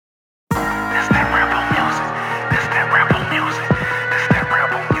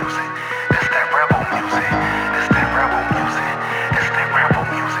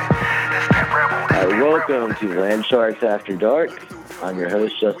welcome to Landsharks After Dark. I'm your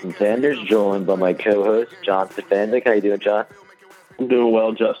host, Justin Sanders, joined by my co-host, John Stefanczyk. How you doing, John? I'm doing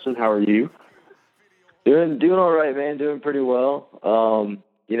well, Justin. How are you? Doing all right, man. Doing pretty well.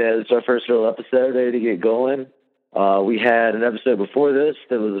 It's our first real episode, ready to get going. We had an episode before this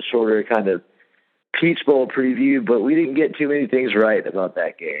that was a shorter kind of Peach Bowl preview, but we didn't get too many things right about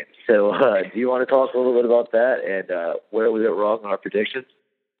that game. So do you want to talk a little bit about that and where we went wrong on our predictions?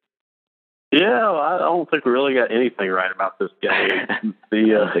 Yeah, I don't think we really got anything right about this game. I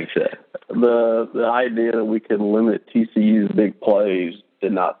don't think so. The idea that we could limit TCU's big plays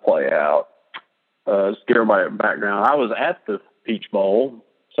did not play out. Just give everybody a background. I was at the Peach Bowl,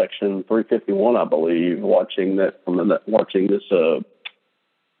 section 351, I believe, watching this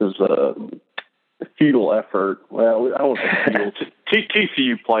futile effort. Well, I don't think futile.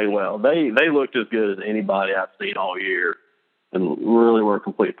 TCU played well. They looked as good as anybody I've seen all year, and really were a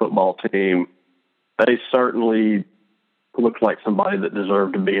complete football team. They certainly looked like somebody that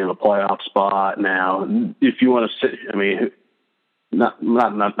deserved to be in a playoff spot. Now, if you want to sit, I mean, not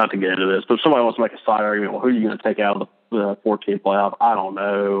to get into this, but if somebody wants to make a side argument, well, who are you going to take out of the 14 playoff? I don't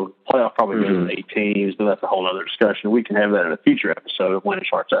know. Playoff probably goes to 8 teams, but that's a whole other discussion. We can have that in a future episode of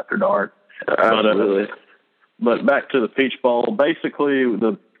Landsharks After Dark. Absolutely. But back to the Peach Bowl, basically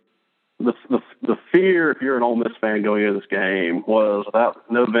the fear, if you're an Ole Miss fan going into this game, was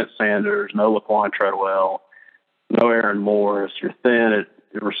without no Vince Sanders, no Laquan Treadwell, no Aaron Morris. You're thin at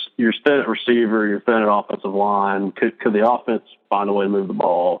receiver. You're thin at offensive line. Could the offense find a way to move the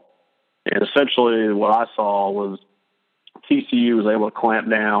ball? And essentially, what I saw was TCU was able to clamp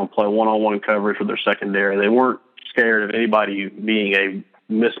down, play one-on-one coverage with their secondary. They weren't scared of anybody being a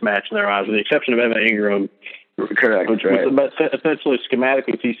mismatch in their eyes, with the exception of Evan Ingram. Correct. But essentially,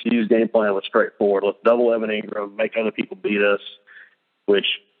 schematically, TCU's game plan was straightforward. Let's double Evan Ingram, make other people beat us,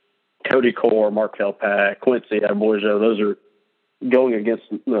 which Cody Core, Markel Pack, Quincy Aborjo, those are going against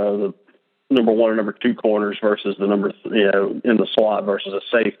the number 1 or number 2 corners versus the number, in the slot versus a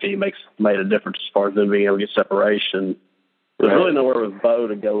safety made a difference as far as them being able to get separation. There's really nowhere with Bo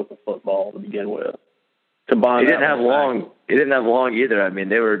to go with the football to begin with. He didn't have long either. I mean,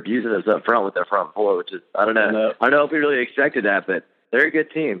 they were abusing us up front with their front four, which is, I don't know if we really expected that, but they're a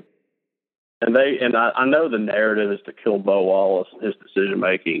good team. And I know the narrative is to kill Bo Wallace, his decision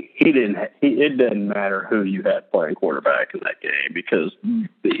making. It didn't matter who you had playing quarterback in that game, because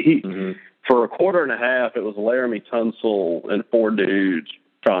for a quarter and a half, it was Laramie Tunsil and 4 dudes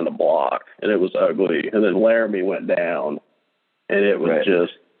trying to block, and it was ugly. And then Laramie went down, and it was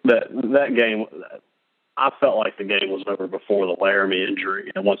just that game. I felt like the game was over before the Laramie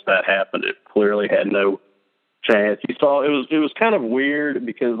injury, and once that happened, it clearly had no chance. You saw it was kind of weird,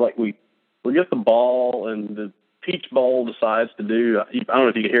 because like we get the ball and the Peach Bowl decides to do. I don't know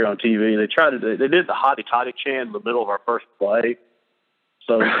if you can hear it on TV. They did the hotty toddy chant in the middle of our first play.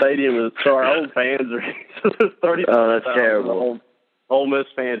 So the stadium our own fans are 30. Oh, that's terrible. Ole Miss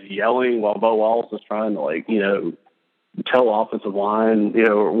fans yelling while Bo Wallace is trying to tell offensive line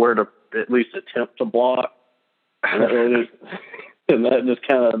where to at least attempt to block. And that just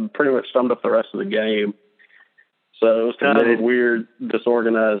kind of pretty much summed up the rest of the game. So it was kind of a weird,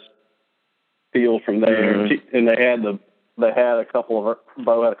 disorganized feel from there. And Bo had a couple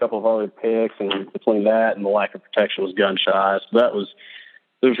of early picks, and between that and the lack of protection was gun shy. So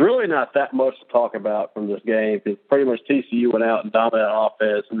there's really not that much to talk about from this game, because pretty much TCU went out and dominated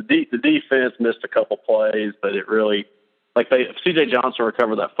offense, and the defense missed a couple plays, but it really, C.J. Johnson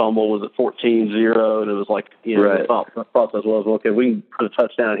recovered that fumble, was at 14-0, and it was the thought process was, okay, we can put a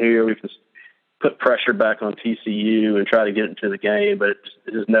touchdown here, we can put pressure back on TCU and try to get into the game, but it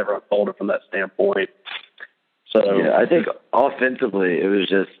just never unfolded from that standpoint. So yeah, I think offensively it was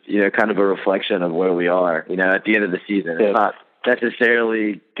just kind of a reflection of where we are. At the end of the season, it's not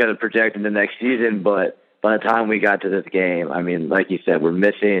necessarily going to project in the next season, but by the time we got to this game, I mean, like you said, we're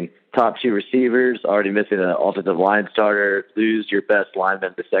missing top 2 receivers, already missing an offensive line starter, lose your best lineman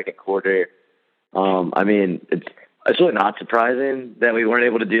in the second quarter. I mean, it's really not surprising that we weren't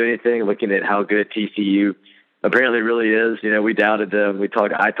able to do anything, looking at how good TCU apparently really is. We doubted them.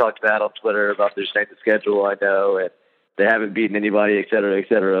 I talked about on Twitter about their strength of schedule, I know, and they haven't beaten anybody, et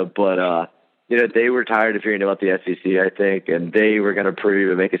cetera, but they were tired of hearing about the SEC, I think, and they were going to prove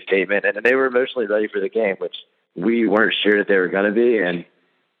and make a statement, and they were emotionally ready for the game, which we weren't sure that they were going to be, and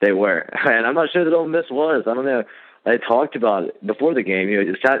they were. And I'm not sure that Ole Miss was. I don't know. I talked about it before the game.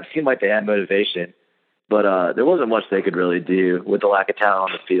 It seemed like they had motivation, but there wasn't much they could really do with the lack of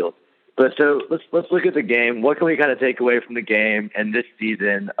talent on the field. But so let's look at the game. What can we kind of take away from the game and this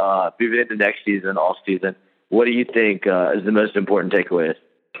season, moving into next season, off season? What do you think is the most important takeaways?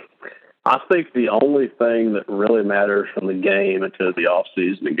 I think the only thing that really matters from the game into the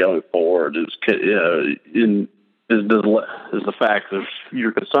offseason and going forward is the fact that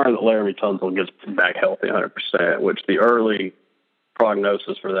you're concerned that Laramie Tunsil gets back healthy 100%, which the early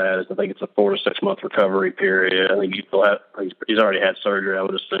prognosis for that is I think it's a 4 to 6 month recovery period. I think he's already had surgery, I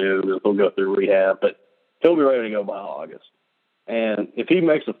would assume. He'll go through rehab, but he'll be ready to go by August. And if he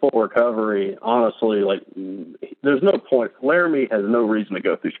makes a full recovery, honestly, there's no point. Laramie has no reason to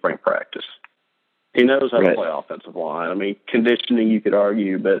go through spring practice. He knows how to play offensive line. I mean, conditioning, you could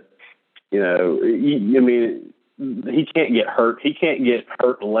argue, but, he can't get hurt. He can't get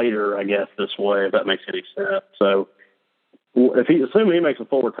hurt later, I guess, this way, if that makes any sense. So, assuming he makes a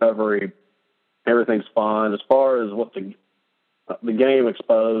full recovery, everything's fine. As far as what the game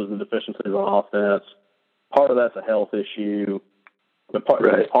exposed, the deficiencies on offense, part of that's a health issue. But part of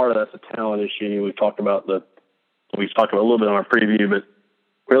that's a talent issue. We've talked about a little bit on our preview, but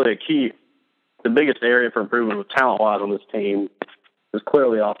really the biggest area for improvement with talent-wise on this team is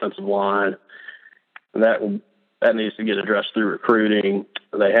clearly offensive line, and that needs to get addressed through recruiting.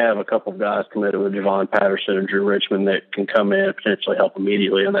 They have a couple of guys committed with Javon Patterson and Drew Richmond that can come in and potentially help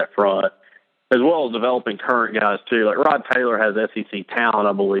immediately on that front, as well as developing current guys too. Like Rod Taylor has SEC talent,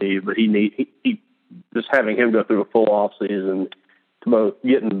 I believe, but he just having him go through a full offseason to both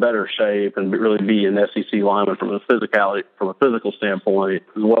get in better shape and really be an SEC lineman from a physical standpoint,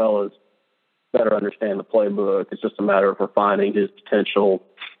 as well as better understand the playbook. It's just a matter of refining his potential.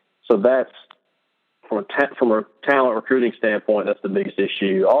 So that's from a talent recruiting standpoint, that's the biggest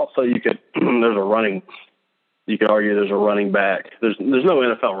issue. Also, you could argue there's a running back. There's no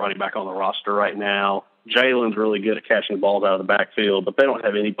NFL running back on the roster right now. Jalen's really good at catching balls out of the backfield, but they don't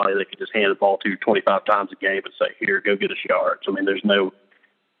have anybody that can just hand the ball to 25 times a game and say, here, go get us yards. I mean, there's no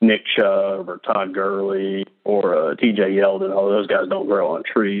Nick Chubb or Todd Gurley or TJ Yeldon. All those guys don't grow on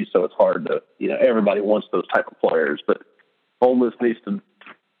trees, so it's hard to, everybody wants those type of players. But Ole Miss needs to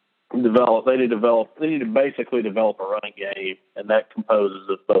develop. They need to basically develop a running game, and that composes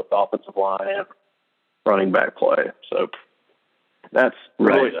of both offensive line and running back play. So that's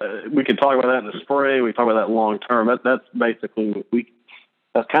really, we can talk about that in the spring. We talk about that long term. That's basically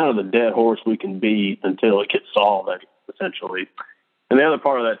that's kind of the dead horse we can beat until it gets solved, essentially. And the other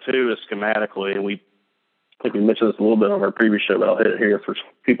part of that too is schematically, and I think we mentioned this a little bit on our previous show, but I'll hit it here for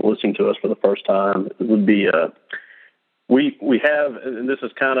people listening to us for the first time. It would be we have, and this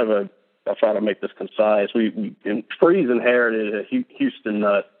is kind of I'll try to make this concise. Freeze inherited a Houston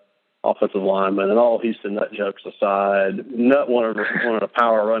Nutt offensive lineman, and all Houston Nutt jokes aside, Nutt wanted a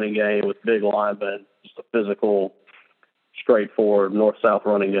power running game with big linemen, just a physical, straightforward north-south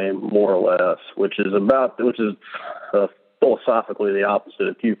running game, more or less, which is philosophically the opposite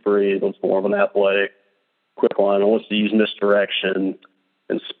of Hugh Freeze. It's more of an athletic, quick line. It wants to use misdirection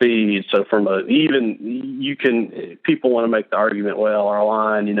and speed. So people want to make the argument, well, our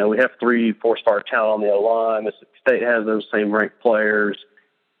line, we have 3-4-star talent on the O-line. Mississippi State has those same ranked players.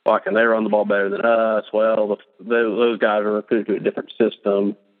 Why can they run the ball better than us? Well, those guys are recruited to a different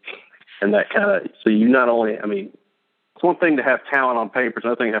system. And that so you not only, it's one thing to have talent on paper. It's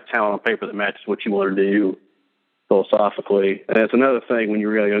another thing to have talent on paper that matches what you want to do philosophically. And it's another thing when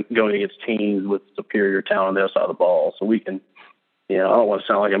you're really going against teams with superior talent on the other side of the ball. So we can, I don't want to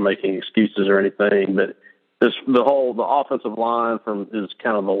sound like I'm making excuses or anything, but the offensive line is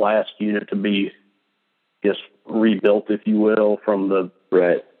kind of the last unit to be just rebuilt, if you will, from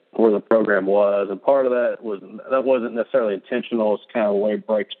where the program was. And part of that wasn't necessarily intentional. It's kind of the way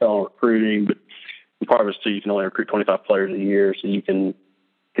breaks fell on recruiting, but part of it is too, you can only recruit 25 players a year, so you can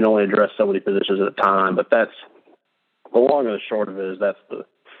only address so many positions at a time. But that's the long and the short of it is that's the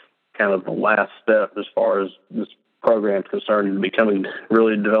kind of the last step as far as this program is concerned in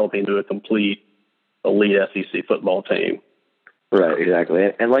really developing into a complete elite SEC football team. Right,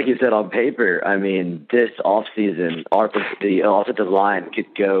 exactly. And like you said, on paper, this offseason, the offensive line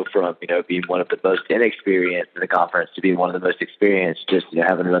could go from, being one of the most inexperienced in the conference to being one of the most experienced, just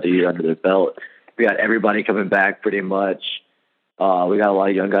having another year under their belt. We got everybody coming back pretty much. We got a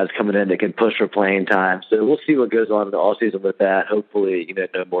lot of young guys coming in that can push for playing time. So we'll see what goes on in the offseason with that. Hopefully,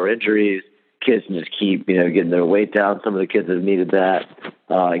 no more injuries. Kids can just keep, getting their weight down. Some of the kids have needed that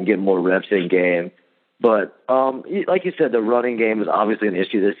and get more reps in game. But like you said, the running game is obviously an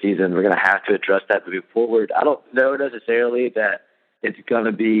issue this season. We're going to have to address that moving forward. I don't know necessarily that it's going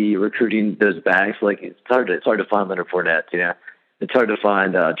to be recruiting those backs. Like it's hard to find Leonard Fournette. It's hard to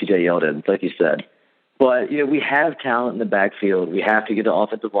find TJ Yeldon, like you said. But we have talent in the backfield. We have to get the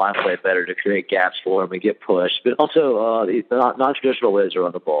offensive line play better to create gaps for them and get pushed. But also, the non-traditional ways to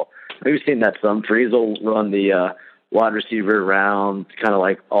run the ball. We've seen that some. Freeze will run the wide receiver round, kind of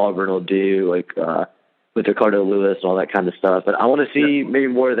like Auburn will do, like with Ricardo Lewis and all that kind of stuff. But I want to see maybe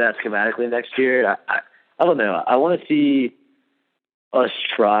more of that schematically next year. I don't know. I want to see us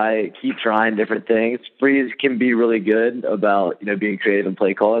keep trying different things. Freeze can be really good about, being creative and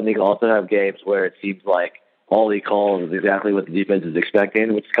play calling. They can also have games where it seems like all he calls is exactly what the defense is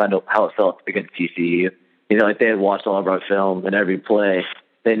expecting, which is kind of how it felt against TCU. Like they had watched all of our film, and every play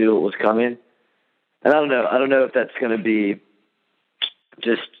they knew it was coming. And I don't know if that's going to be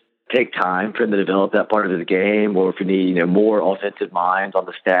just take time for him to develop that part of his game, or if we need, more offensive minds on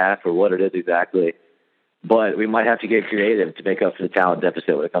the staff, or what it is exactly. But we might have to get creative to make up for the talent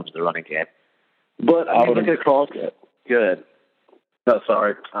deficit when it comes to the running game. But I would look across it. Good. No,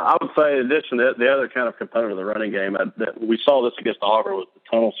 sorry. I would say, in addition to the other kind of component of the running game, that we saw this against Auburn was the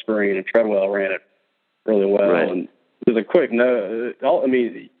tunnel screen, and Treadwell ran it really well. Right. And there's a quick note. I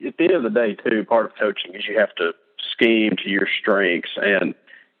mean, at the end of the day, too, part of coaching is you have to scheme to your strengths. And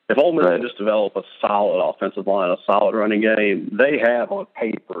if Ole Miss can just develop a solid offensive line, a solid running game, they have on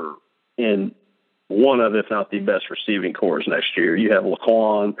paper in one of, if not the best receiving corps next year. You have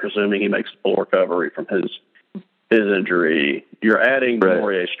Laquan, presuming he makes a full recovery from his injury. You're adding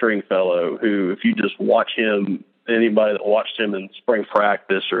Demore Stringfellow, who, if you just watch him, anybody that watched him in spring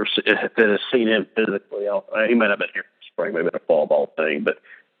practice or that has seen him physically, he might have been here in spring, maybe in a fall ball thing, but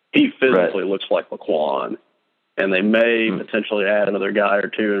he physically looks like Laquan. And they may potentially add another guy or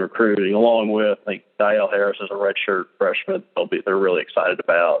two in recruiting, along with, I think, Dial Harris is a redshirt freshman. They're really excited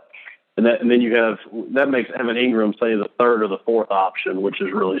about. And then you have that makes Evan Ingram, say, the third or the fourth option, which is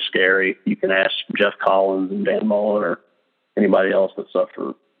really scary. You can ask Jeff Collins and Dan Mullen or anybody else that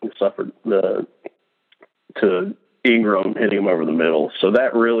suffered to Ingram hitting him over the middle. So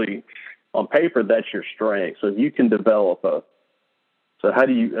that really, on paper, that's your strength. So if you can develop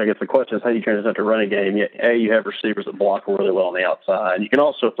I guess the question is, how do you turn this into a running game? You have receivers that block really well on the outside. You can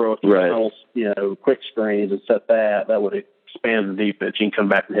also throw tunnels, quick screens and set that. That would expand the defense. You can come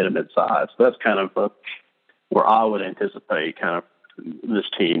back and hit them inside. So that's kind of where I would anticipate kind of this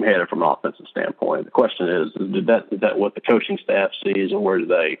team headed from an offensive standpoint. The question is that what the coaching staff sees, or where do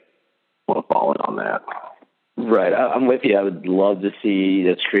they want to fall in on that? Right. I'm with you. I would love to see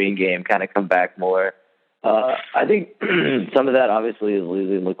the screen game kind of come back more. I think some of that obviously is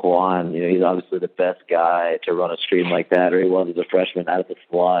losing Laquan. He's obviously the best guy to run a screen like that, or he was as a freshman out of the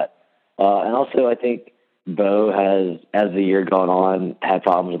slot. And also, I think Bo has, as the year gone on, had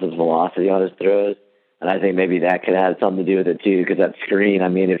problems with his velocity on his throws. And I think maybe that could have something to do with it too, because that screen,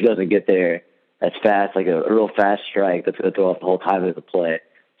 if he doesn't get there as fast, like a real fast strike, that's going to throw off the whole time of the play.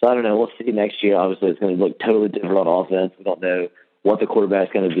 So I don't know. We'll see next year. Obviously, it's going to look totally different on offense. We don't know what the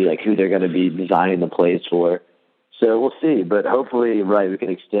quarterback's going to be, like who they're going to be designing the plays for. So we'll see. But hopefully, we can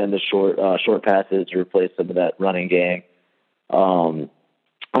extend the short passes to replace some of that running game.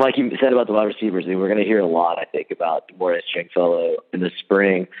 Like you said about the wide receivers, we're going to hear a lot, I think, about Demore Stringfellow in the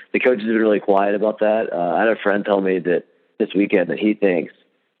spring. The coaches have been really quiet about that. I had a friend tell me that this weekend that he thinks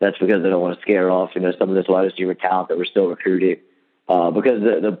that's because they don't want to scare off, some of this wide receiver talent that we're still recruiting. Because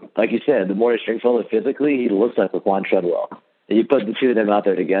like you said, Demore Stringfellow physically, he looks like Laquan Treadwell. And you put the two of them out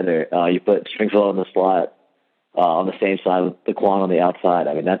there together. You put Stringfellow in the slot on the same side with Laquan on the outside.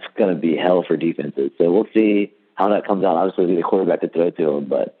 That's going to be hell for defenses. So we'll see how that comes out. Obviously, it'll be the quarterback to throw to him.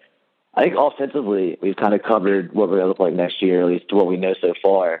 But I think offensively, we've kind of covered what we're going to look like next year, at least to what we know so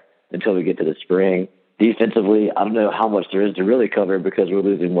far, until we get to the spring. Defensively, I don't know how much there is to really cover because we're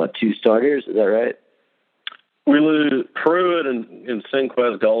losing, 2 starters? Is that right? We lose Pruitt and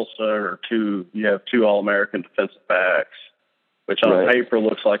Sinquez Golsa are two. You have 2 All-American defensive backs, which on paper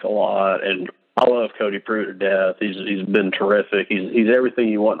looks like a lot. And I love Cody Pruitt to death. He's been terrific. He's everything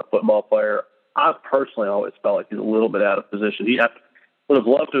you want in a football player. I personally always felt like he's a little bit out of position. I would have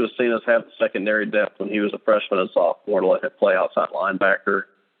loved to have seen us have the secondary depth when he was a freshman and sophomore to let him play outside linebacker.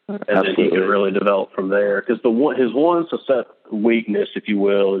 And then he could really develop from there. Because his one success weakness, if you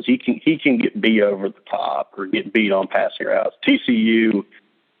will, is he can get beat over the top or get beat on passing routes. TCU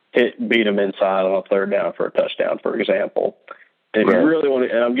beat him inside on a third down for a touchdown, for example. And if you really want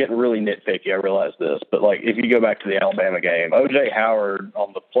to, and I'm getting really nitpicky, I realize this, but if you go back to the Alabama game, O.J. Howard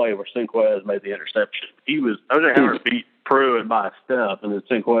on the play where Sinquez made the interception, O.J. Howard beat Pruitt by a step, and then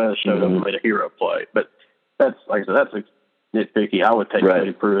Sinquez showed up and made a hero play. But that's, like I said, that's nitpicky. I would take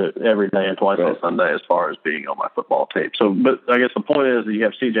Cody Pruitt every day and twice on Sunday as far as being on my football team. So, but I guess the point is that you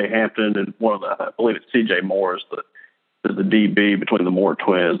have C.J. Hampton and I believe it's C.J. Moore is the DB between the Moore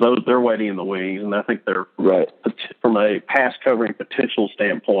twins. They're waiting in the wings, and I think they're from a pass covering potential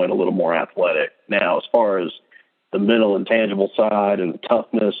standpoint a little more athletic. Now, as far as the mental and tangible side and the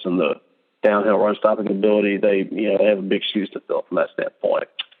toughness and the downhill run stopping ability, they have a big shoes to fill from that standpoint.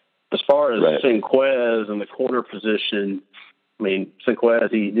 As far as Sinquez and the corner position, I mean, Sinquez,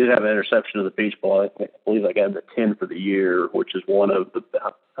 he did have an interception of the Peach Bowl. I believe I got the 10 for the year, which is one of the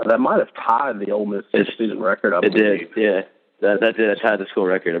that might have tied the Ole Miss season record. It did, yeah. That did tie the school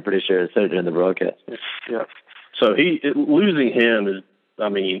record. I'm pretty sure it said it in the broadcast. Yeah. So losing him is, I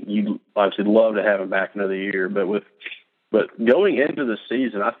mean, you obviously love to have him back another year, but going into the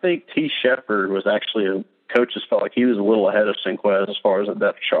season, I think T. Shepard was actually coaches felt like he was a little ahead of Sinquez as far as the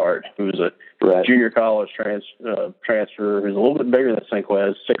depth chart. He was a junior college transfer. He's a little bit bigger than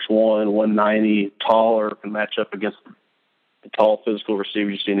Sinquez, 6'1", 190, taller, can match up against the tall physical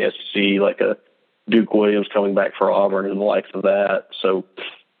receivers you see in the SEC, like a Duke Williams coming back for Auburn and the likes of that. So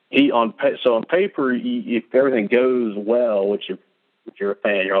on paper, if everything goes well, which if you're a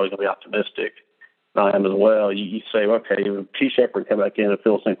fan, you're always going to be optimistic. I am as well. You say, okay, T. Shepard come back in and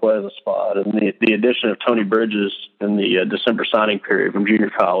fill Sinquez's spot, and the addition of Tony Bridges in the December signing period from junior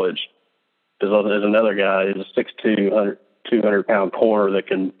college is another guy. He's a 6'2", 200-pound corner that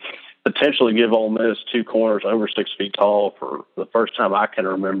can potentially give Ole Miss two corners over 6 feet tall for the first time I can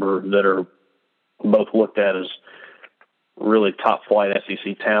remember that are both looked at as really top flight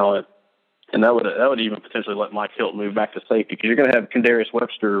SEC talent, and that would even potentially let Mike Hilton move back to safety because you're going to have Kendarius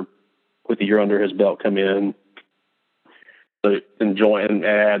Webster with a year under his belt come in and join and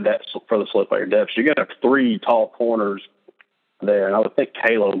add that further solidify your depth. So you're going to have 3 tall corners there, and I would think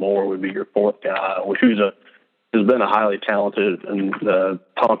Kalo Moore would be your 4th guy, who's been a highly talented and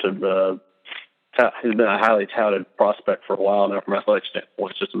he's been a highly touted prospect for a while now from an athletic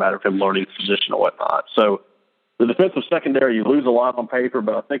standpoint. It's just a matter of him learning the position and whatnot. So the defensive secondary, you lose a lot on paper,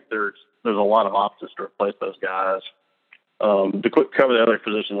 but I think there's a lot of options to replace those guys. To cover the other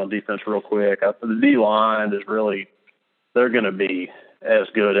positions on defense real quick, the D-line is really – they're going to be as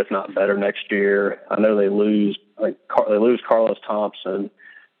good, if not better, next year. I know they lose Carlos Thompson.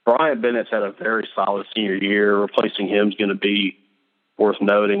 Brian Bennett's had a very solid senior year. Replacing him is going to be worth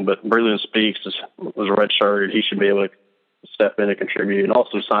noting, but Breland Speaks was redshirted. He should be able to step in and contribute. And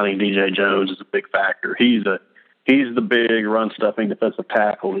also signing DJ Jones is a big factor. He's the big run-stuffing defensive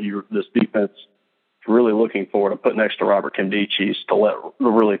tackle this defense – really looking forward to put next to Robert Kimdichis to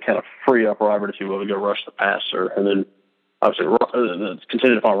really kind of free up Robert, if you will, to go rush the passer. And then obviously it's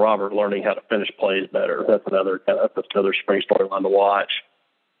contingent upon Robert learning how to finish plays better. That's another spring storyline to watch.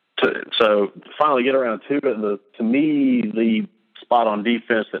 So finally get around to it. To me, the spot on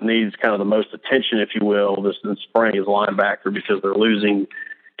defense that needs kind of the most attention, if you will, this spring is linebacker because they're losing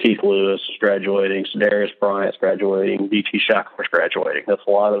Keith Lewis is graduating, Darius Bryant's graduating, DT Shackler's graduating. That's a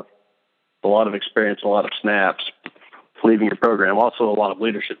lot of experience, a lot of snaps leaving your program. Also a lot of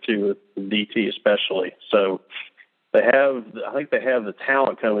leadership too with DT especially. So I think they have the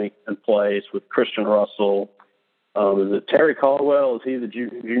talent coming in place with Christian Russell. Is it Terry Caldwell? Is he the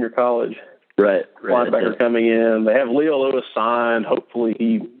junior college linebacker coming in? They have Leo Lewis signed. Hopefully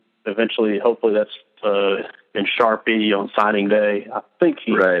that's in Sharpie on signing day. I think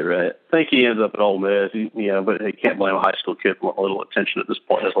he think he ends up at Ole Miss. But he can't blame a high school kid for a little attention at this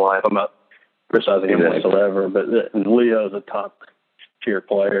point in his life. I'm not criticizing him whatsoever, but Leo's a top tier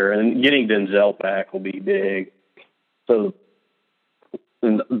player, and getting Denzel back will be big. So,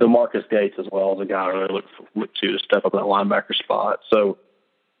 and DeMarcus Gates as well is a guy I really look to step up that linebacker spot. So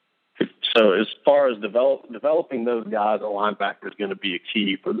as far as developing those guys at linebacker is going to be a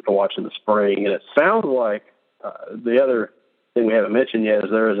key for watching the spring. And it sounds like the other thing we haven't mentioned yet is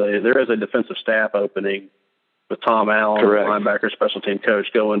there is a defensive staff opening with Tom Allen, linebacker special team coach,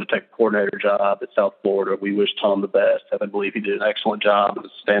 going to take a coordinator job at South Florida. We wish Tom the best. I believe he did an excellent job as a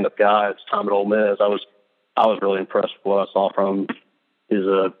stand-up guy at his time at Ole Miss. I was really impressed with what I saw from his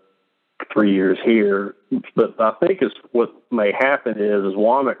 3 years here. But I think what may happen is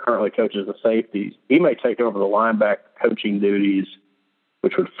Womack currently coaches the safeties. He may take over the linebacker coaching duties,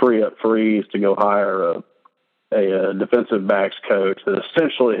 which would free up Freeze to go hire a defensive backs coach. That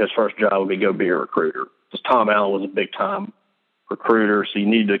essentially his first job would be go be a recruiter. Because Tom Allen was a big time recruiter, so you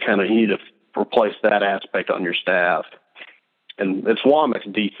need to replace that aspect on your staff. And it's Womack's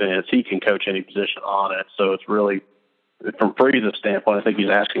defense; he can coach any position on it. So it's really, from Freeze's standpoint, I think he's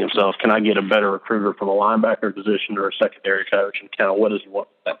asking himself, can I get a better recruiter from a linebacker position or a secondary coach? And kind of what does he want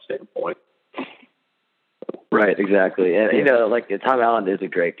from that standpoint? Right, exactly. And, Tom Allen is a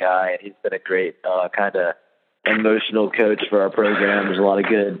great guy, and he's been a great kind of emotional coach for our program. There's a lot of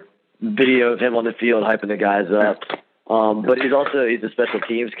good video of him on the field hyping the guys up. But he's a special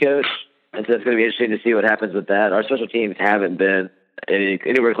teams coach, and so it's going to be interesting to see what happens with that. Our special teams haven't been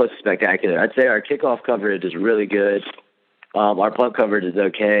anywhere close to spectacular. I'd say our kickoff coverage is really good. Our punt coverage is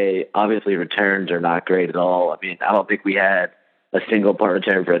okay. Obviously, returns are not great at all. I mean, I don't think we had a single punt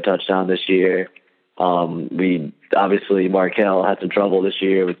return for a touchdown this year. We obviously, Markel had some trouble this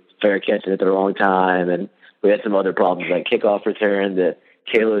year with fair catching at the wrong time, and we had some other problems like kickoff return that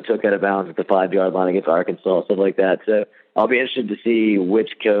Kalo took out of bounds at the 5-yard line against Arkansas, stuff like that. So I'll be interested to see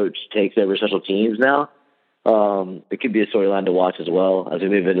which coach takes over special teams now. It could be a storyline to watch as well as we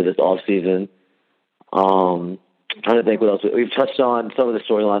move into this off season. I'm trying to think what else. We've touched on some of the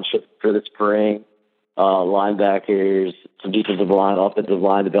storylines for the spring, linebackers, some defensive line, offensive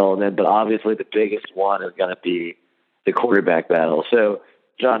line development, but obviously the biggest one is going to be the quarterback battle. So,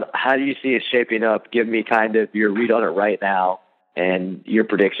 John, how do you see it shaping up? Give me kind of your read on it right now and your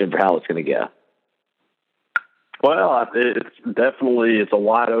prediction for how it's going to go. Well, it's a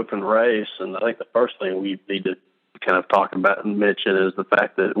wide open race, and I think the first thing we need to kind of talk about and mention is the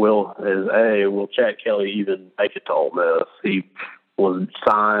fact that will Chad Kelly even make it to Ole Miss? He was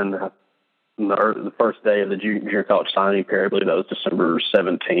signed the first day of the junior college signing period. I believe that was December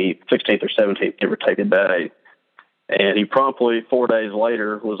 16th or 17th, give or take a day. And he promptly, 4 days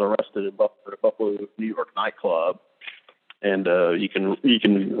later, was arrested at Buffalo, New York nightclub. And you can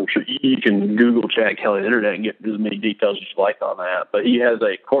Google Chad Kelly on the internet and get as many details as you like on that. But he has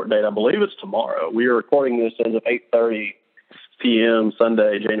a court date. I believe it's tomorrow. We are recording this as of 8:30 p.m.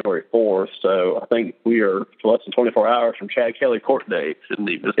 Sunday, January 4th. So I think we are less than 24 hours from Chad Kelly court date.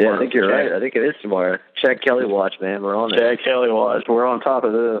 Yeah, I think you're right. I think it is tomorrow. Chad Kelly watch, man. We're on it. Chad Kelly watch. We're on top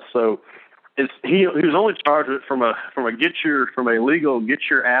of this. So he was only charged from a legal get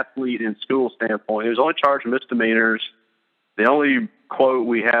your athlete in school standpoint. He was only charged with misdemeanors. The only quote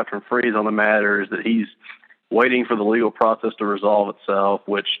we have from Freeze on the matter is that he's waiting for the legal process to resolve itself,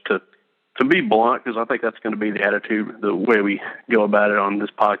 which to be blunt, because I think that's going to be the attitude, the way we go about it on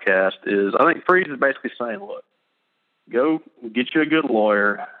this podcast, is I think Freeze is basically saying, look, go get you a good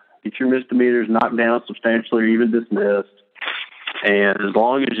lawyer, get your misdemeanors knocked down substantially or even dismissed, and as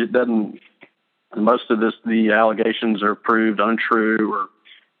long as it doesn't, most of the allegations are proved untrue or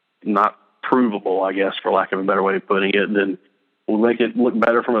not provable, I guess, for lack of a better way of putting it, then we'll make it look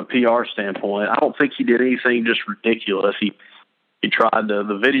better from a PR standpoint. I don't think he did anything just ridiculous. He tried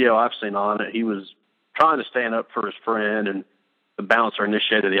the video I've seen on it. He was trying to stand up for his friend, and the bouncer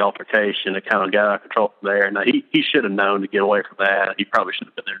initiated the altercation. It kind of got out of control from there. Now, he should have known to get away from that. He probably should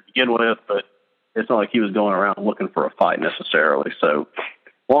have been there to begin with, but it's not like he was going around looking for a fight necessarily. So,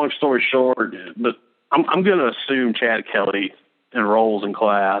 long story short, but I'm going to assume Chad Kelly enrolls in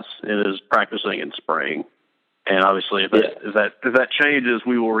class and is practicing in spring. And obviously, if that changes,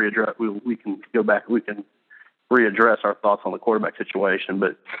 we will readdress. We can go back. We can readdress our thoughts on the quarterback situation.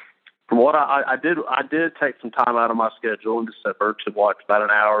 But from what I did take some time out of my schedule in December to watch about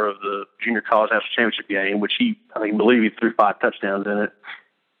an hour of the junior college national championship game, which he threw 5 touchdowns in it.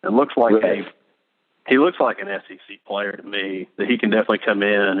 It looks like he looks like an SEC player to me, that he can definitely come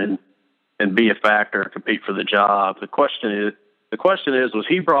in and be a factor and compete for the job. The question is, was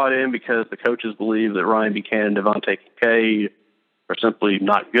he brought in because the coaches believe that Ryan Buchanan and Devontae Kincaid are simply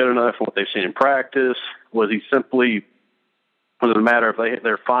not good enough for what they've seen in practice? Was it a matter of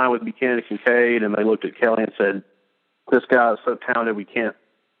they're fine with Buchanan and Kincaid, and they looked at Kelly and said, this guy is so talented we can't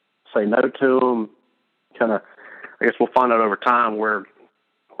say no to him? I guess we'll find out over time where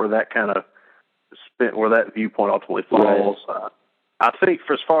that viewpoint ultimately falls. Right. I think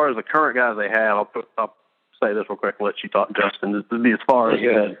for as far as the current guys they have, I'll say this real quick and let you talk, Justin. As far as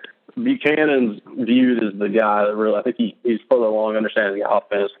Buchanan's viewed as the guy that really, I think he's further along understanding the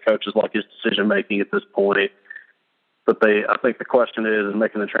offense. The coaches like his decision making at this point. But I think the question is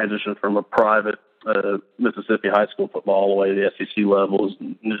making the transition from a private Mississippi high school football all the way to the SEC levels.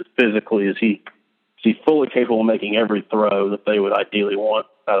 Physically, is he fully capable of making every throw that they would ideally want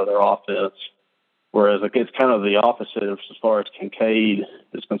out of their offense? Whereas it's kind of the opposite as far as Kincaid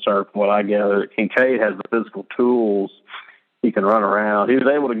is concerned, from what I gather. Kincaid has the physical tools. He can run around. He was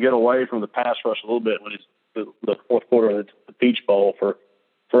able to get away from the pass rush a little bit when he's the fourth quarter of the Peach Bowl for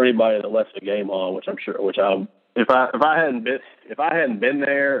anybody that left the game on, if I hadn't been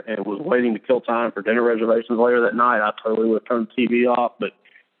there and was waiting to kill time for dinner reservations later that night, I totally would have turned the TV off. But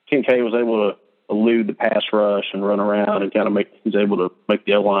Kincaid was able to elude the pass rush and run around and he's able to make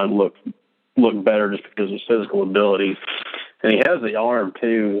the O-line look better just because of his physical ability. And he has the arm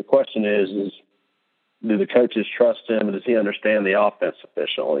too. The question is do the coaches trust him and does he understand the offense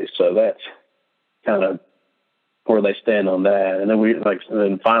sufficiently? So that's kind of where they stand on that. And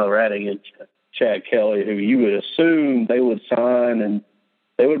then finally we're adding in Chad Kelly, who you would assume they would sign and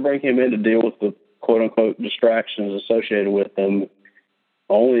they would bring him in to deal with the quote unquote distractions associated with him,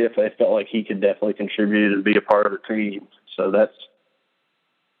 only if they felt like he could definitely contribute and be a part of the team. So that's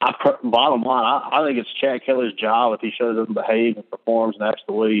bottom line. I think it's Chad Kelly's job if he shows up and behaves and performs and acts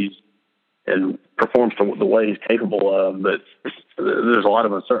the way he's and performs the way he's capable of. But there's a lot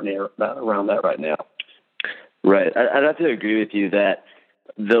of uncertainty around that right now. Right. I'd have to agree with you that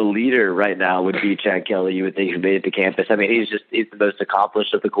the leader right now would be Chad Kelly. You would think he made it to campus. I mean, he's the most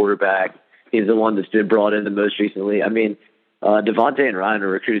accomplished of the quarterback. He's the one that's been brought in the most recently. I mean, Devontae and Ryan were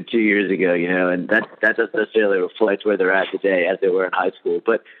recruited 2 years ago, and that doesn't necessarily reflect where they're at today as they were in high school.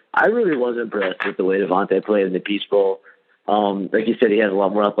 But I really was impressed with the way Devontae played in the Peach Bowl. Like you said, he has a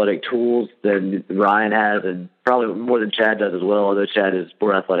lot more athletic tools than Ryan has, and probably more than Chad does as well, although Chad is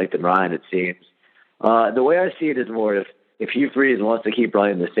more athletic than Ryan, it seems. The way I see it is more if Hugh Freeze wants to keep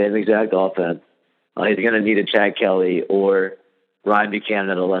running the same exact offense, he's going to need a Chad Kelly or Ryan Buchanan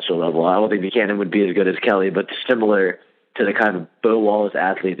at a lesser level. I don't think Buchanan would be as good as Kelly, but similar to the kind of Bo Wallace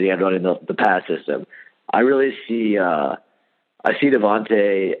athletes he had running the pass system. I really see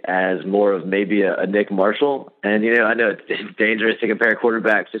Devontae as more of maybe a Nick Marshall. And, I know it's dangerous to compare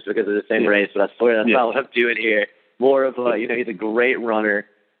quarterbacks just because of the same race, but I swear that's not what I'm doing here. More of he's a great runner.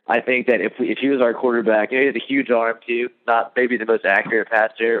 I think that if he was our quarterback, he has a huge arm too, not maybe the most accurate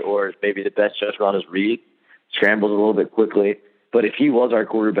passer or maybe the best judgment on his read, scrambles a little bit quickly. But if he was our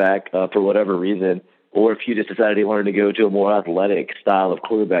quarterback for whatever reason, or if he just decided he wanted to go to a more athletic style of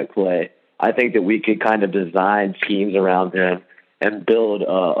quarterback play, I think that we could kind of design schemes around him and build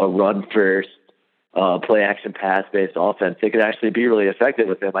a run-first, play-action-pass-based offense that could actually be really effective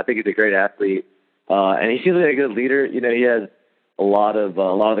with him. I think he's a great athlete, and he seems like a good leader. He has a lot of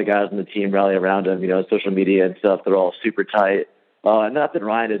the guys on the team rally around him. Social media and stuff. They're all super tight. Not that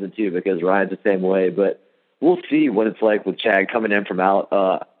Ryan isn't too, because Ryan's the same way. But we'll see what it's like with Chad coming in from out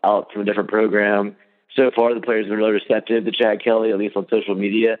from a different program. So far, the players have been really receptive to Chad Kelly, at least on social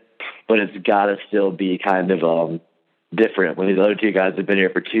media. But it's got to still be kind of different when these other two guys have been here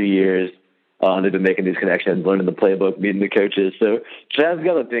for 2 years. They've been making these connections, learning the playbook, meeting the coaches. So Chad's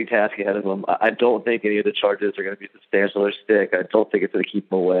got a big task ahead of him. I don't think any of the charges are going to be substantial or stick. I don't think it's going to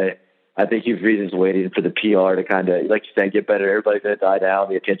keep him away. I think Hugh Freeze is waiting for the PR to kind of, like you said, get better. Everybody's going to die down.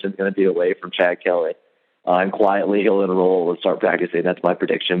 The attention's going to be away from Chad Kelly. And quietly he'll enroll and start practicing. That's my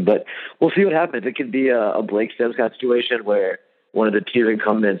prediction. But we'll see what happens. It could be a Blake Sims kind of situation where one of the two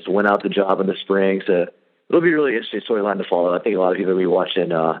incumbents went out the job in the spring. So it'll be a really interesting storyline to follow. I think a lot of people will be watching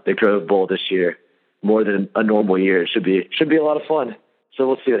the Grove Bowl this year more than a normal year. It should be a lot of fun. So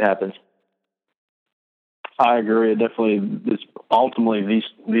we'll see what happens. I agree. It definitely is ultimately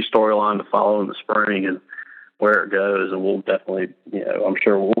the storyline to follow in the spring and where it goes. And we'll definitely, I'm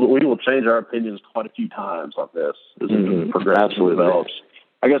sure we will change our opinions quite a few times on this as it progresses and develops.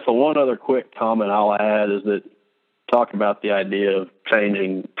 I guess the one other quick comment I'll add is that talk about the idea of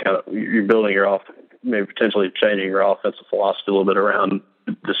changing, you're building your offense, maybe potentially changing your offensive philosophy a little bit around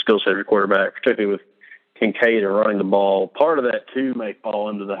the skill set of your quarterback, particularly with Kincaid and running the ball. Part of that too may fall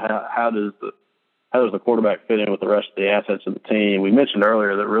into the how does the quarterback fit in with the rest of the assets of the team. We mentioned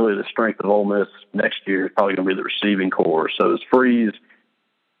earlier that really the strength of Ole Miss next year is probably going to be the receiving core. So is Freeze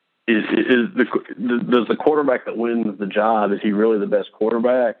does the quarterback that wins the job, is he really the best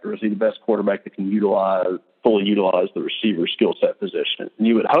quarterback, or is he the best quarterback that can fully utilize the receiver skill set position? And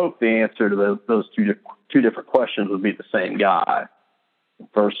you would hope the answer to those two different questions would be the same guy,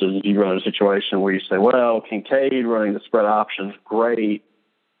 versus you run a situation where you say, well, Kincaid running the spread options, great,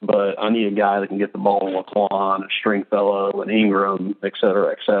 but I need a guy that can get the ball in Laquan and Stringfellow and Ingram, et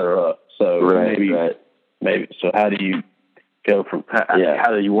cetera, et cetera. So maybe. So how do you go from?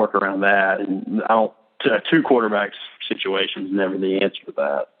 How do you work around that? And two quarterbacks situation is never the answer to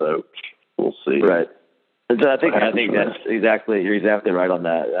that. So we'll see. Right. So I think that's you're exactly right on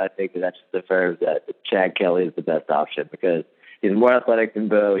that. I think that's the fair that Chad Kelly is the best option because he's more athletic than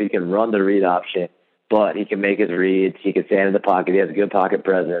Bo. He can run the read option, but he can make his reads. He can stand in the pocket. He has a good pocket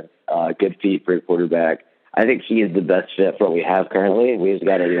presence, good feet for a quarterback. I think he is the best fit for what we have currently. We just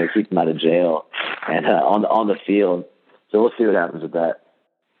got to keep him out of jail and on the field. So we'll see what happens with that.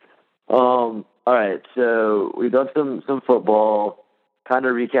 All right, so we've done some football. Kind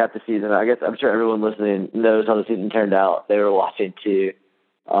of recap the season. I guess I'm sure everyone listening knows how the season turned out. They were watching too.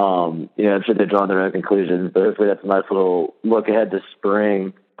 I'm sure they're drawing their own conclusions, but hopefully that's a nice little look ahead to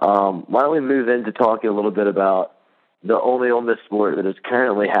spring. Why don't we move into talking a little bit about the only Ole Miss sport that is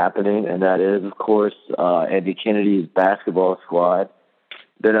currently happening, and that is, of course, Andy Kennedy's basketball squad.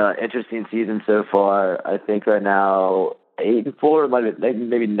 Been an interesting season so far. I think right now 8-4,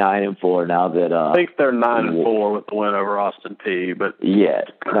 maybe 9-4 now that. I think they're 9-4 with the win over Austin Peay, but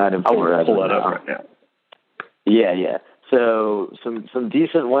 9-4. I won't pull that up right now. Yeah. So some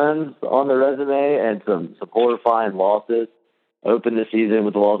decent wins on the resume and some horrifying losses. Opened the season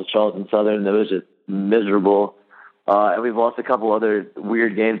with the loss of Charleston Southern. That was just miserable. And we've lost a couple other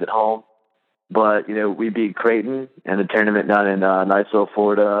weird games at home. But, we beat Creighton in the tournament down in Niceville,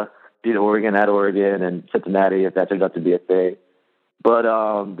 Florida, beat Oregon at Oregon, and Cincinnati, if that turns out to be a thing. But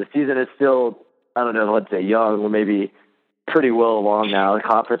the season is still, I don't know, let's say young. We're maybe pretty well along now. The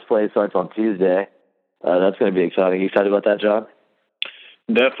conference play starts on Tuesday. That's going to be exciting. You excited about that, John?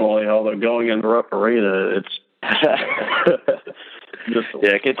 Definitely, although going into Rupp Arena, it's Kentucky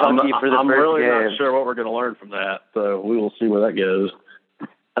for the I'm first really game. not sure what we're going to learn from that, so we will see where that goes.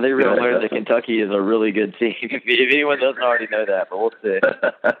 I think we're going to learn that Kentucky is a really good team. If anyone doesn't already know that, but we'll see.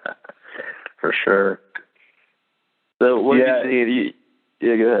 For sure. So what do you see?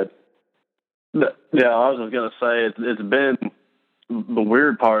 Yeah, go ahead. Yeah, I was just going to say it's been the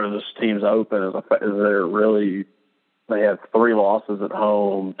weird part of this team's open is they have 3 losses at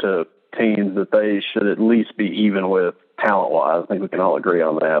home to teams that they should at least be even with talent-wise. I think we can all agree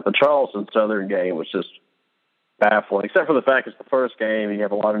on that. The Charleston Southern game was just baffling, except for the fact it's the first game and you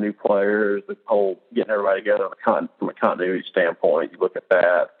have a lot of new players, the whole getting everybody together from a continuity standpoint. You look at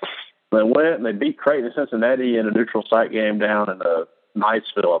that. They went and they beat Creighton and Cincinnati in a neutral site game down in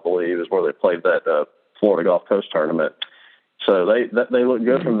Niceville, I believe, is where they played that Florida Gulf Coast tournament. So they look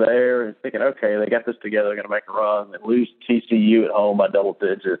good from there and thinking, okay, they got this together, they're going to make a run. They lose TCU at home by double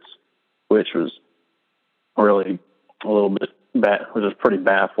digits, which was really a little bit which is pretty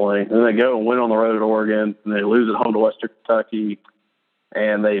baffling. And then they go and win on the road at Oregon, and they lose at home to Western Kentucky.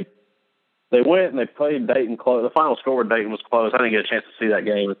 And they went and they played Dayton close. The final score with Dayton was close. I didn't get a chance to see that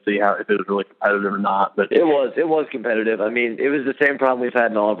game and see if it was really competitive or not. But it was competitive. I mean, it was the same problem we've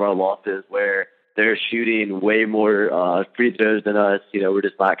had in all of our losses where they're shooting way more free throws than us. We're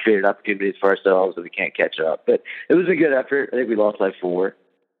just not creating opportunities for ourselves and we can't catch up. But it was a good effort. I think we lost by 4.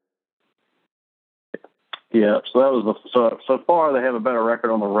 Yeah, so that was so far they have a better record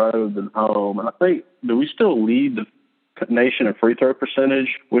on the road than home, and I think do we still lead the nation in free throw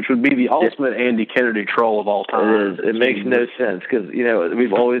percentage, which would be the ultimate Andy Kennedy troll of all time. It is. It makes no sense because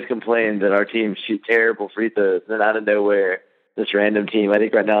we've always complained that our team shoot terrible free throws, and then out of nowhere, this random team. I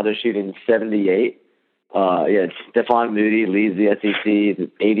think right now they're shooting 78. Stephon Moody leads the SEC,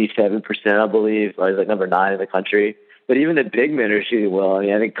 87%, I believe. He's like number 9 in the country. But even the big men are shooting well. I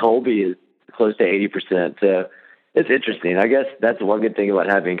mean, I think Colby is close to 80%. So it's interesting. I guess that's one good thing about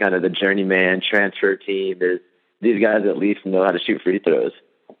having kind of the journeyman transfer team is these guys at least know how to shoot free throws.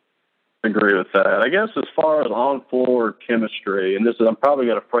 I agree with that. I guess as far as on-floor chemistry, and I'm probably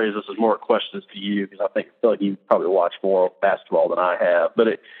going to phrase this as more questions to you because I feel like you probably watch more basketball than I have.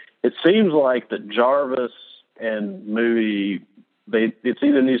 But it seems like that Jarvis and Moody, it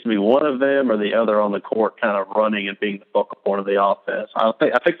either needs to be one of them or the other on the court kind of running and being the focal point of the offense. I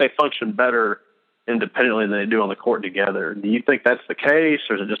think they function better independently than they do on the court together. Do you think that's the case,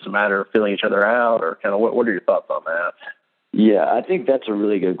 or is it just a matter of filling each other out, or kind of what are your thoughts on that? Yeah, I think that's a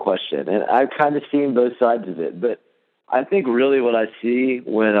really good question, and I've kind of seen both sides of it. But I think really what I see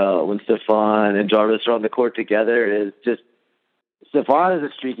when Stephon and Jarvis are on the court together is just Stephon is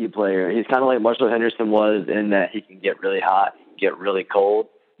a streaky player. He's kind of like Marshall Henderson was in that he can get really hot, he can get really cold.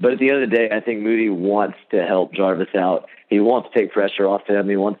 But at the end of the day, I think Moody wants to help Jarvis out. He wants to take pressure off him.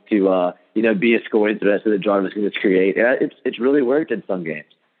 He wants to, be a scoring threat so that Jarvis can just create. And it's really worked in some games.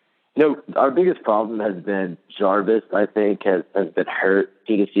 Our biggest problem has been Jarvis, I think, has been hurt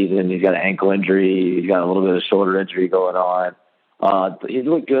through the season. He's got an ankle injury. He's got a little bit of shoulder injury going on. He's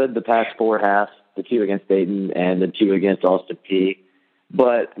looked good the past 4 halves, the 2 against Dayton and the 2 against Austin Peay.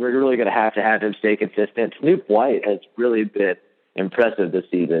 But we're really going to have him stay consistent. Snoop White has really been impressive this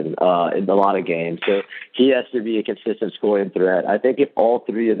season in a lot of games. So he has to be a consistent scoring threat. I think if all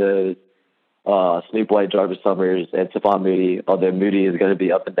 3 of those, Snoop White, Jarvis Summers, and Stephon Moody, although Moody is going to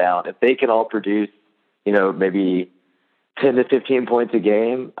be up and down, if they can all produce, maybe 10 to 15 points a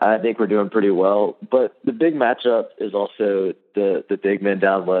game, I think we're doing pretty well. But the big matchup is also the big men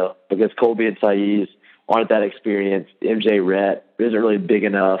down low because Colby and Saiz aren't that experienced. MJ Rhett isn't really big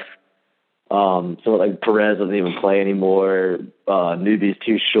enough. So like Perez doesn't even play anymore. Newbie's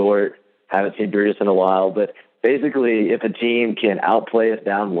too short. Haven't seen Brutus in a while. But basically, if a team can outplay us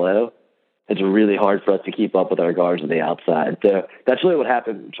down low, it's really hard for us to keep up with our guards on the outside. So that's really what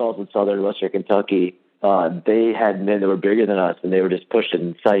happened in Charleston Southern, Western Kentucky. They had men that were bigger than us, and they were just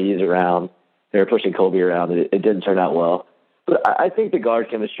pushing Saiz around. They were pushing Colby around. It didn't turn out well. But I think the guard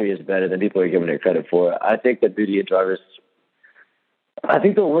chemistry is better than people are giving it credit for. I think that Moody and Jarvis I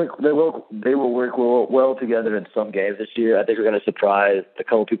think they'll work. They will work well together in some games this year. I think we're going to surprise a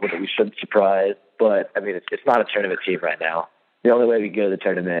couple people that we shouldn't surprise. But I mean, it's not a tournament team right now. The only way we can go to the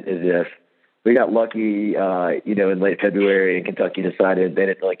tournament is if we got lucky, in late February, and Kentucky decided they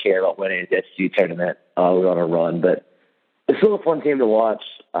didn't really care about winning the SEC tournament. We're on a run, but it's still a fun team to watch.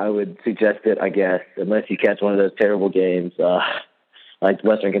 I would suggest it, I guess, unless you catch one of those terrible games like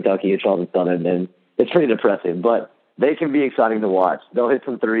Western Kentucky and Charleston Southern, then it's pretty depressing. But they can be exciting to watch. They'll hit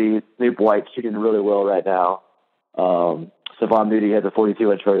some threes. Snoop White's shooting really well right now. Savon Moody has a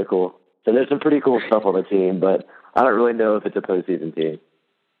 42-inch vertical. So there's some pretty cool stuff on the team, but I don't really know if it's a postseason team.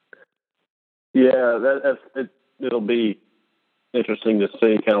 Yeah, it'll be interesting to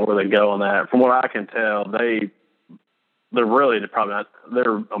see kind of where they go on that. From what I can tell, they're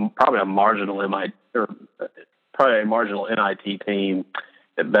probably a marginal NIT team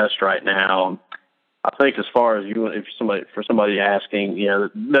at best right now. I think as far as somebody asking,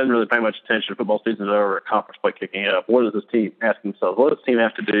 doesn't really pay much attention. Football season's over, conference play kicking up. What does this team ask themselves? What does this team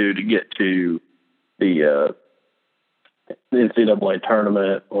have to do to get to the NCAA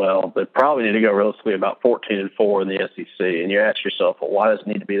tournament? Well, they probably need to go realistically about 14-4 in the SEC. And you ask yourself, well, why does it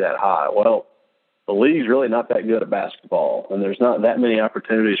need to be that high? Well, the league's really not that good at basketball, and there's not that many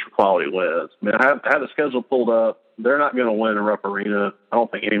opportunities for quality wins. I mean, I had the schedule pulled up. They're not going to win in Rupp Arena. I don't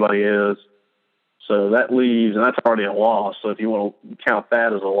think anybody is. So that leaves, and that's already a loss. So if you want to count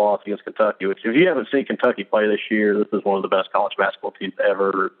that as a loss against Kentucky, which if you haven't seen Kentucky play this year, this is one of the best college basketball teams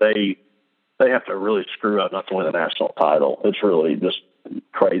ever. They have to really screw up not to win a national title. It's really just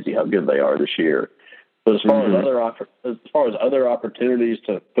crazy how good they are this year. But as far as other opportunities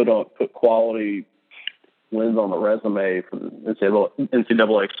to put quality wins on the resume for the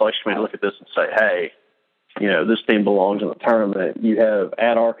NCAA selection committee, look at this and say, hey, this team belongs in the tournament. You have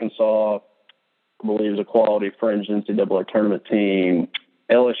at Arkansas, I believe, is a quality fringe NCAA tournament team.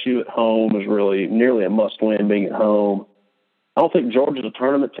 LSU at home is really nearly a must-win being at home. I don't think Georgia's a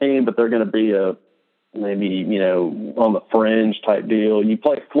tournament team, but they're going to be on the fringe type deal. You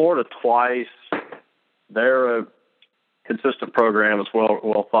play Florida twice. They're a consistent program. It's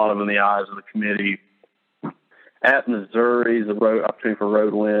well thought of in the eyes of the committee. At Missouri is a road opportunity for a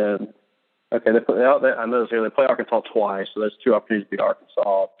road win. Okay, I noticed here they play Arkansas twice, so there's two opportunities to beat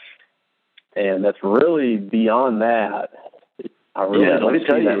Arkansas. And that's really beyond that. Let me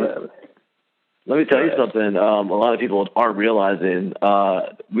tell you something. A lot of people aren't realizing.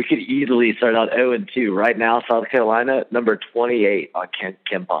 We could easily start out 0-2 right now. South Carolina, number 28 on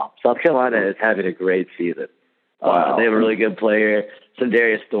KenPom. South Carolina is having a great season. Wow. They have a really good player,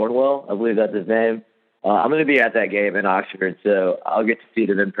 Sindarius Thornwell. I believe that's his name. I'm going to be at that game in Oxford, so I'll get to see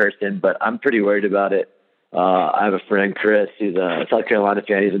them in person. But I'm pretty worried about it. I have a friend, Chris, who's a South Carolina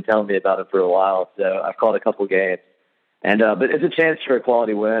fan. He's been telling me about it for a while, so I've called a couple games. And but it's a chance for a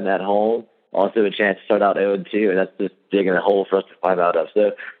quality win at home. Also a chance to start out 0-2, and that's just digging a hole for us to climb out of.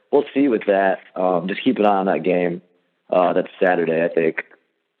 So we'll see with that. Just keep an eye on that game. That's Saturday, I think.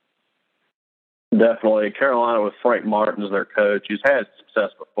 Definitely. Carolina with Frank Martin as their coach, who's had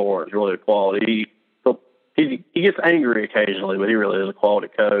success before. It's really a quality. He gets angry occasionally, but he really is a quality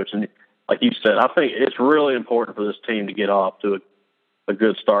coach. And like you said, I think it's really important for this team to get off to a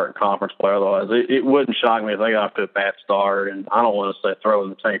good start in conference play. Otherwise, it wouldn't shock me if they got off to a bad start. And I don't want to say throw in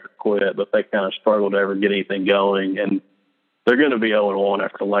the tank or quit, but they kind of struggled to ever get anything going. And they're going to be 0-1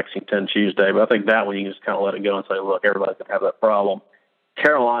 after Lexington Tuesday. But I think that one you can just kind of let it go and say, look, everybody can have that problem.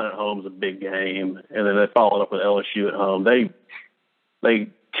 Carolina at home is a big game, and then they followed up with LSU at home. They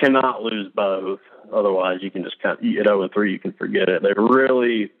cannot lose both. Otherwise, you can just kind of at 0-3, you can forget it. They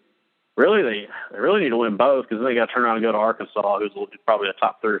really need to win both, because then they got to turn around and go to Arkansas, who's probably a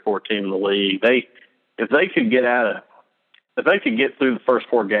top 3 or 4 team in the league. If they could get through the first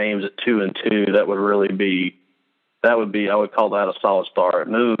 4 games at 2-2, that would be I would call that a solid start.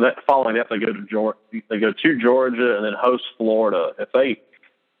 And then following that, they go to Georgia and then host Florida. If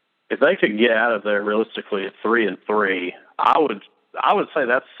they could get out of there realistically at 3-3, I would say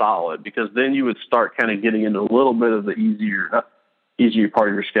that's solid, because then you would start kind of getting into a little bit of the easier part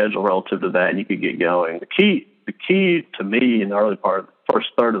of your schedule relative to that, and you could get going. The key to me in the early part, the first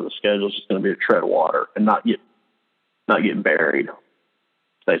third of the schedule, is just going to be to tread water and not get buried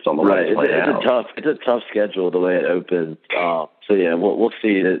based on the way it's played out. It's a tough schedule the way it opens. So yeah, we'll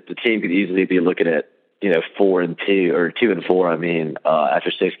see. The team could easily be looking at 4-2 or 2-4. I mean,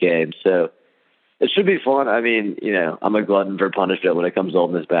 after 6 games. So it should be fun. I mean, I'm a glutton for punishment when it comes to Ole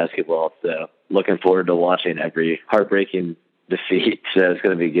Miss basketball. So looking forward to watching every heartbreaking defeat. So it's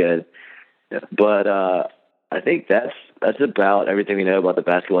going to be good. Yeah. But I think that's about everything we know about the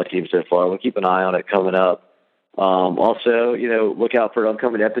basketball team so far. We'll keep an eye on it coming up. Also, look out for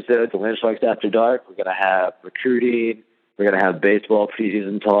upcoming episodes of Landsharks After Dark. We're going to have recruiting. We're going to have baseball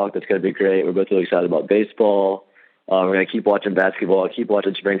preseason talk. That's going to be great. We're both really excited about baseball. We're going to keep watching basketball, keep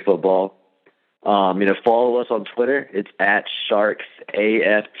watching spring football. Follow us on Twitter. It's at Sharks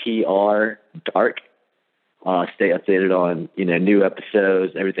AFTR Dark. Stay updated on new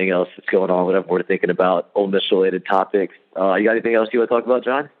episodes, everything else that's going on, whatever we're thinking about, Ole Miss related topics. You got anything else you want to talk about,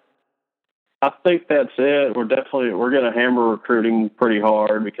 John? I think that's it. We're going to hammer recruiting pretty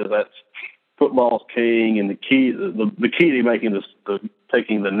hard because that's football's king, and the key to making this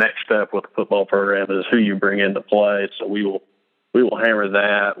taking the next step with the football program is who you bring into play. So we will hammer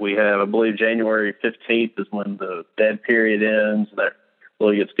that. We have, I believe, January 15th is when the dead period ends. That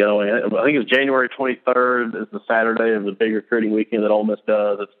really gets going. I think it's January 23rd is the Saturday of the big recruiting weekend that Ole Miss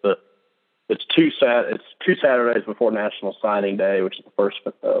does. It's two Saturdays before National Signing Day, which is the first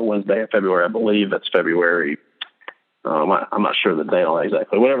Wednesday of February. I believe that's February. I'm not sure the date on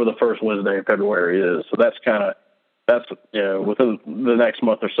exactly. Whatever the first Wednesday in February is. So that's within the next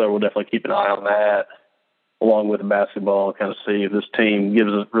month or so, we'll definitely keep an eye on that, along with the basketball, and kind of see if this team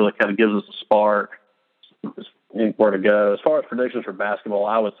gives us a spark, where to go. As far as predictions for basketball,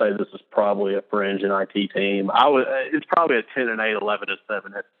 I would say this is probably a fringe NIT team. It's probably a 10-8,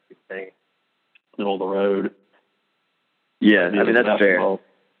 11-7 team. Middle of the road. Yeah, I mean, that's fair.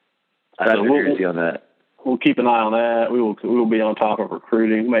 I agree with you on that. We'll keep an eye on that. We will be on top of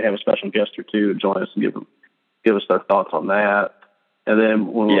recruiting. We may have a special guest or two to join us and give us their thoughts on that. And then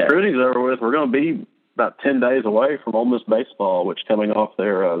when recruiting's over with, we're going to be about 10 days away from Ole Miss baseball, which coming off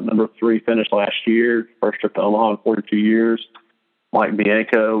their number 3 finish last year, first trip to Omaha in 42 years. Mike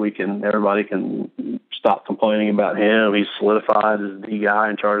Bianco, everybody can stop complaining about him. He's solidified as the guy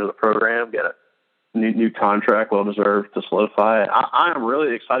in charge of the program. Got a new contract, well deserved to solidify it. I am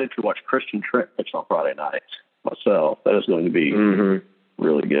really excited to watch Christian Trent pitch on Friday night myself. That is going to be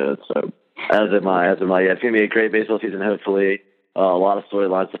really good. So as am I. Yeah, it's going to be a great baseball season. Hopefully, a lot of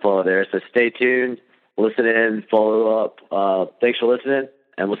storylines to follow there. So stay tuned, listen in, follow up. Thanks for listening,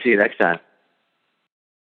 and we'll see you next time.